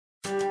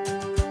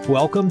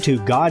welcome to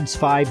God's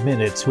 5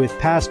 Minutes with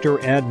Pastor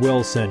Ed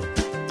Wilson.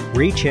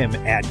 Reach him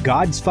at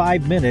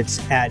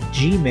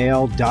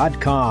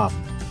gods5minutes@gmail.com.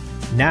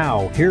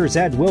 Now, here's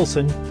Ed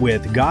Wilson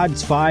with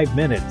God's 5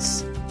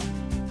 Minutes.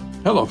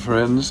 Hello,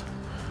 friends.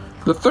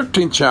 The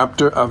 13th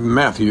chapter of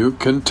Matthew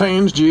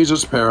contains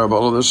Jesus'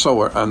 parable of the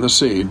sower and the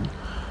seed.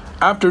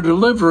 After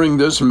delivering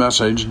this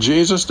message,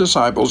 Jesus'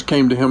 disciples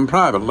came to him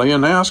privately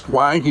and asked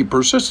why he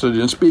persisted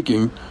in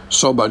speaking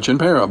so much in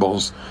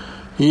parables.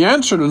 He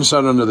answered and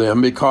said unto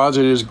them, Because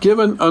it is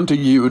given unto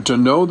you to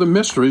know the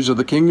mysteries of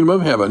the kingdom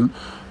of heaven,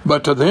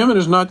 but to them it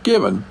is not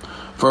given.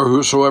 For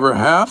whosoever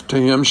hath, to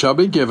him shall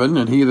be given,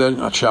 and he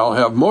that shall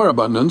have more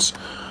abundance.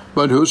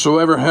 But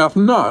whosoever hath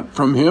not,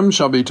 from him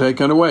shall be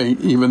taken away,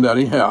 even that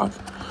he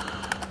hath.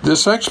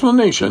 This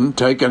explanation,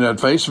 taken at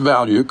face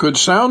value, could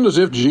sound as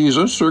if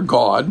Jesus, or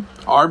God,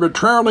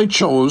 arbitrarily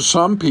chose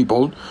some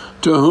people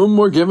to whom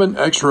were given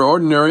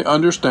extraordinary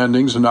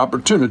understandings and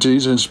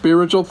opportunities in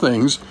spiritual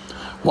things,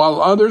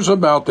 while others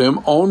about them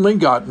only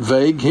got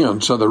vague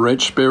hints of the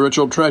rich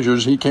spiritual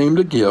treasures he came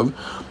to give,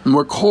 and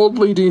were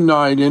coldly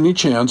denied any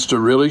chance to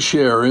really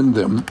share in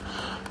them.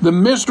 The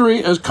mystery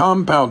is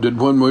compounded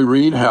when we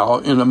read how,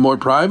 in a more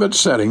private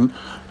setting,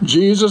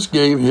 Jesus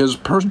gave his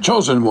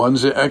chosen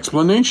ones the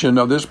explanation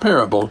of this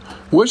parable,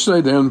 which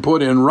they then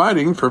put in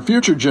writing for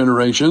future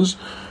generations,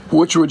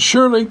 which would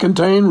surely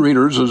contain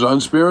readers as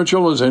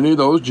unspiritual as any of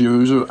those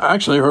Jews who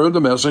actually heard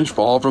the message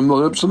fall from the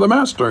lips of the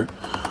Master.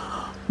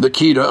 The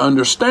key to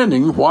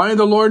understanding why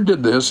the Lord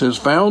did this is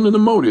found in the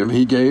motive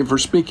he gave for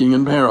speaking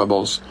in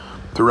parables.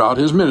 Throughout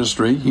his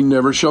ministry, he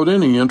never showed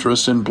any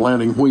interest in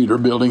planting wheat or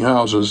building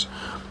houses.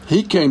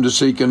 He came to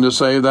seek and to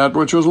save that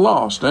which was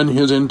lost, and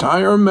his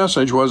entire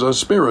message was a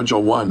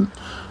spiritual one.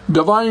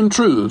 Divine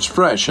truths,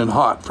 fresh and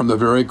hot from the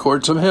very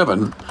courts of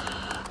heaven.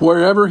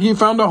 Wherever he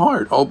found a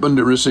heart open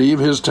to receive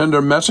his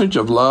tender message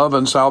of love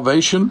and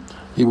salvation,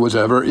 he was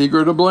ever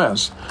eager to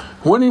bless.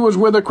 When he was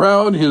with a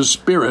crowd, his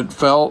spirit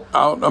fell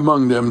out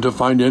among them to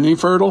find any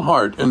fertile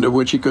heart into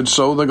which he could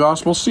sow the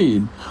gospel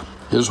seed.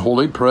 His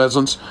holy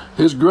presence,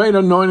 his great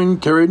anointing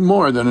carried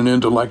more than an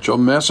intellectual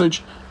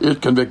message.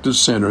 It convicted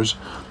sinners.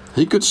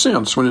 He could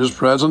sense when his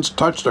presence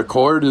touched a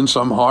chord in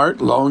some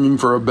heart longing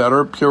for a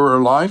better, purer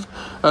life,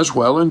 as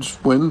well as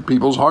when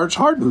people's hearts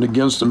hardened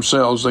against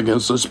themselves,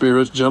 against the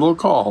Spirit's gentle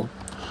call.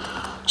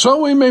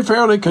 So we may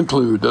fairly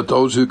conclude that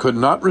those who could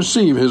not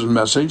receive his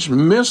message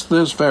missed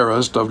this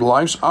fairest of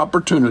life's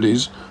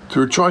opportunities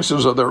through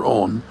choices of their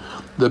own.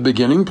 The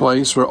beginning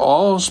place for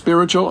all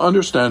spiritual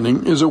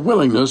understanding is a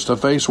willingness to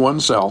face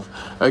oneself,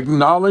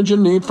 acknowledge a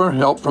need for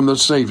help from the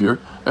Savior,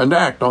 and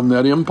act on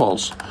that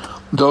impulse.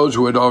 Those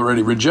who had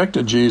already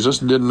rejected Jesus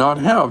did not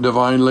have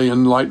divinely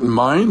enlightened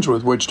minds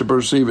with which to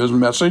perceive his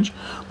message.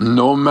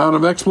 No amount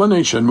of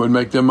explanation would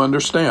make them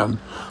understand.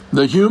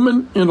 The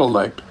human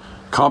intellect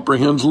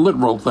comprehends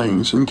literal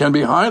things and can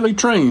be highly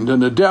trained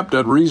and adept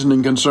at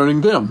reasoning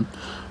concerning them.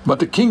 But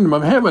the kingdom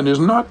of heaven is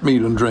not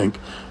meat and drink.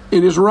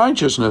 It is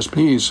righteousness,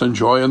 peace, and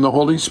joy in the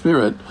Holy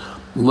Spirit.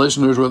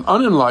 Listeners with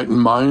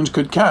unenlightened minds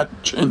could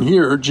catch and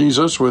hear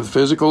Jesus with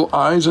physical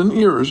eyes and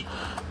ears,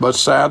 but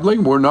sadly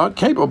were not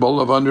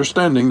capable of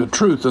understanding the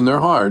truth in their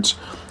hearts.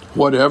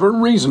 Whatever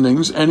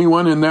reasonings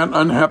anyone in that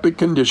unhappy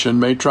condition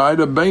may try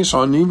to base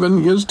on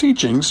even his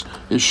teachings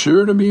is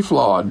sure to be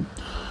flawed.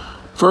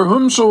 For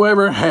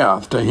whomsoever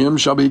hath, to him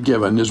shall be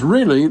given, is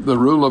really the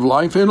rule of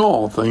life in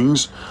all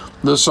things.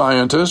 The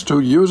scientist who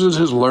uses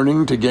his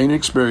learning to gain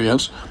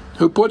experience,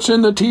 who puts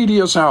in the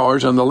tedious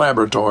hours in the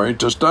laboratory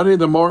to study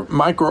the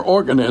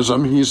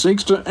microorganism he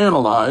seeks to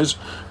analyze,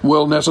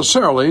 will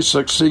necessarily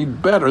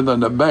succeed better than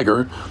the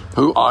beggar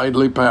who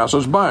idly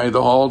passes by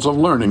the halls of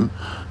learning.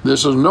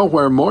 This is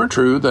nowhere more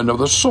true than of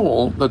the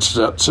soul that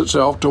sets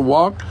itself to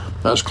walk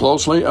as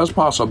closely as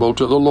possible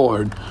to the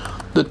Lord.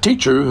 The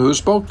teacher who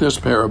spoke this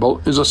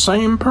parable is the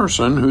same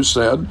person who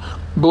said,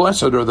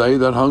 Blessed are they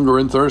that hunger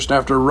and thirst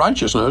after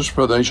righteousness,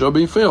 for they shall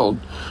be filled.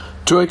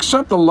 To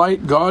accept the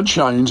light God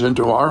shines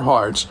into our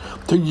hearts,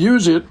 to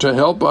use it to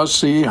help us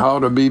see how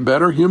to be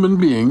better human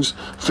beings,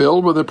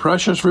 filled with the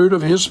precious fruit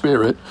of his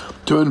Spirit,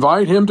 to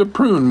invite him to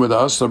prune with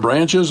us the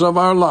branches of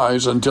our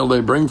lives until they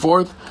bring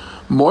forth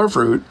more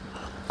fruit.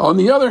 On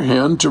the other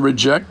hand, to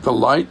reject the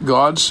light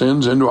God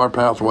sends into our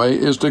pathway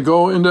is to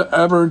go into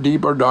ever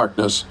deeper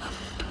darkness.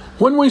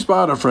 When we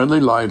spot a friendly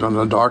light on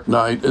a dark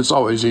night, it's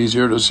always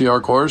easier to see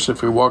our course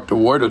if we walk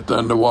toward it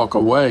than to walk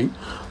away.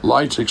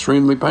 Light's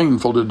extremely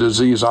painful to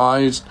diseased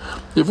eyes.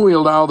 If we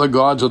allow the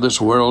gods of this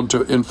world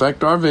to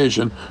infect our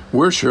vision,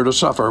 we're sure to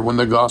suffer when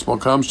the gospel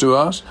comes to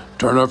us,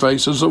 turn our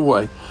faces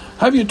away.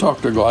 Have you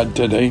talked to God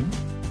today?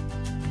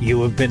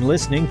 You have been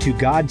listening to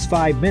God's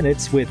 5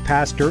 Minutes with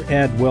Pastor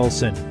Ed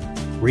Wilson.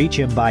 Reach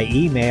him by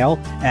email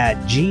at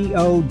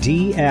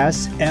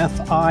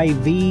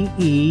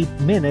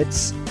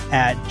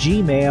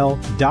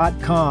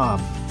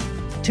godsfiveminutes@gmail.com.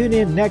 Tune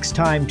in next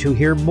time to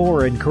hear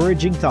more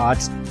encouraging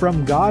thoughts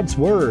from God's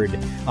Word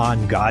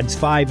on God's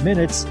 5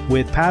 Minutes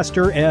with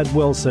Pastor Ed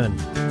Wilson.